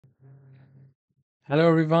Hello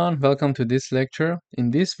everyone, welcome to this lecture.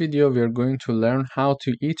 In this video, we are going to learn how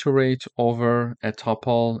to iterate over a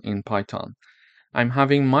tuple in Python. I'm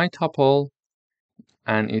having my tuple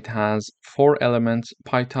and it has 4 elements: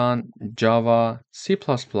 Python, Java, C++,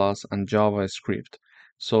 and JavaScript.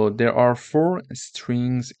 So there are 4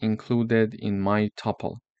 strings included in my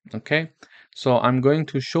tuple. Okay, so I'm going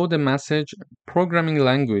to show the message programming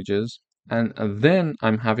languages and then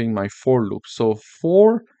I'm having my for loop. So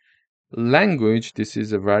for language, this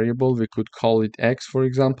is a variable. We could call it x, for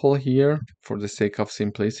example, here for the sake of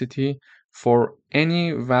simplicity. For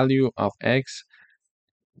any value of x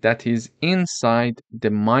that is inside the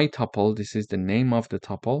my tuple, this is the name of the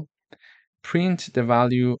tuple, print the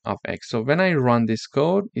value of x. So when I run this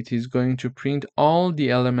code, it is going to print all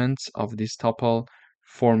the elements of this tuple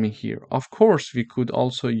for me here. Of course, we could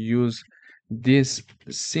also use this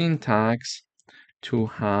syntax to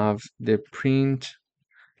have the print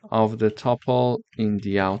of the tuple in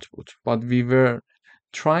the output, but we were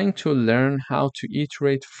trying to learn how to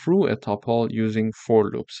iterate through a tuple using for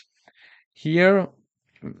loops. Here,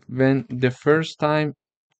 when the first time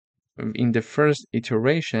in the first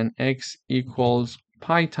iteration x equals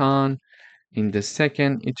Python, in the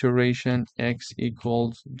second iteration x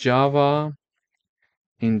equals Java,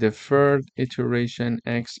 in the third iteration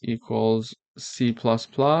x equals C++,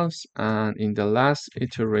 and in the last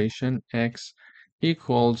iteration x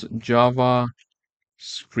equals Java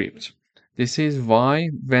script. This is why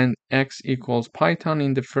when x equals Python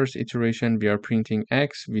in the first iteration, we are printing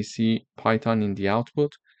x, we see Python in the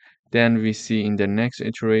output. Then we see in the next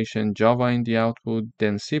iteration Java in the output,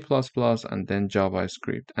 then C++, and then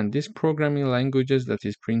JavaScript. And this programming languages that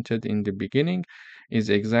is printed in the beginning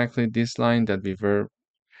is exactly this line that we were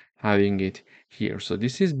having it here. So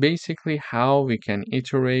this is basically how we can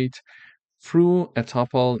iterate through a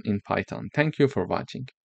tuple in Python. Thank you for watching.